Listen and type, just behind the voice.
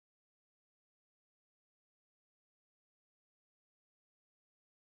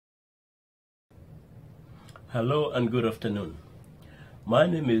Hello and good afternoon. My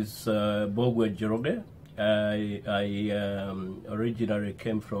name is Bogwe Njoroge. I originally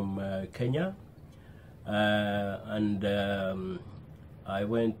came from Kenya, and I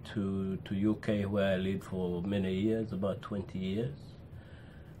went to UK, where I lived for many years, about 20 years,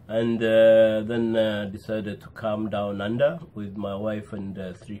 and then decided to come down under with my wife and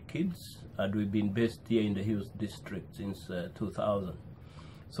 3 kids, and we've been based here in the Hills District since 2000.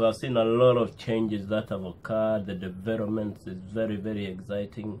 So I've seen a lot of changes that have occurred. The development is very, very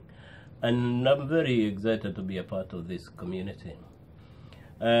exciting. And I'm very excited to be a part of this community.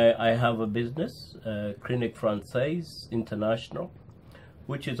 I have a business, Clinic Franchise International,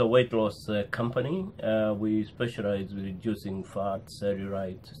 which is a weight loss company. We specialize in reducing fat,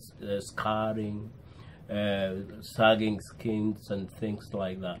 cellulite, scarring, sagging skins, and things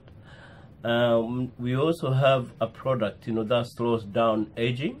like that. We also have a product, that slows down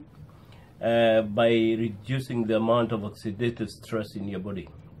aging by reducing the amount of oxidative stress in your body.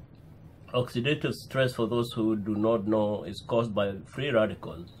 Oxidative stress, for those who do not know, is caused by free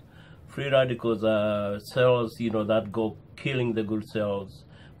radicals. Free radicals are cells, that go killing the good cells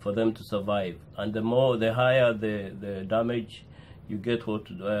for them to survive. And the higher the damage, you get what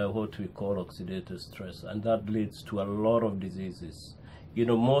we call oxidative stress, and that leads to a lot of diseases.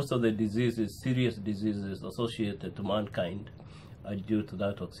 Most of the diseases, serious diseases associated to mankind, are due to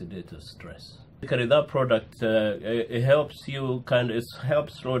that oxidative stress. That product, it helps you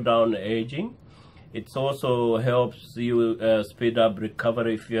helps slow down aging. It also helps you speed up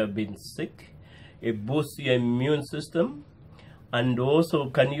recovery if you have been sick. It boosts your immune system. And also,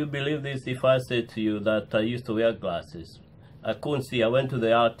 can you believe this if I say to you that I used to wear glasses? I couldn't see. I went to the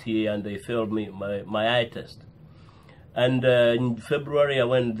RTA and they failed me my eye test. And in February, I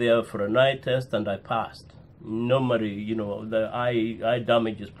went there for an eye test and I passed. Normally, the eye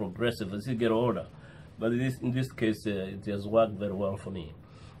damage is progressive as you get older. But in this case, it has worked very well for me.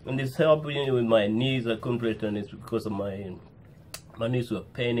 And it's helped me with my knees. I couldn't play tennis because of my knees were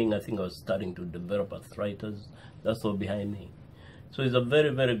paining. I think I was starting to develop arthritis. That's all behind me. So it's a very,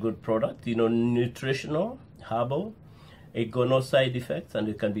 very good product. Nutritional, herbal. It got no side effects, and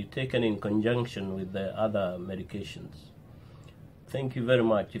it can be taken in conjunction with the other medications. Thank you very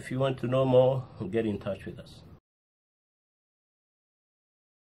much. If you want to know more, get in touch with us.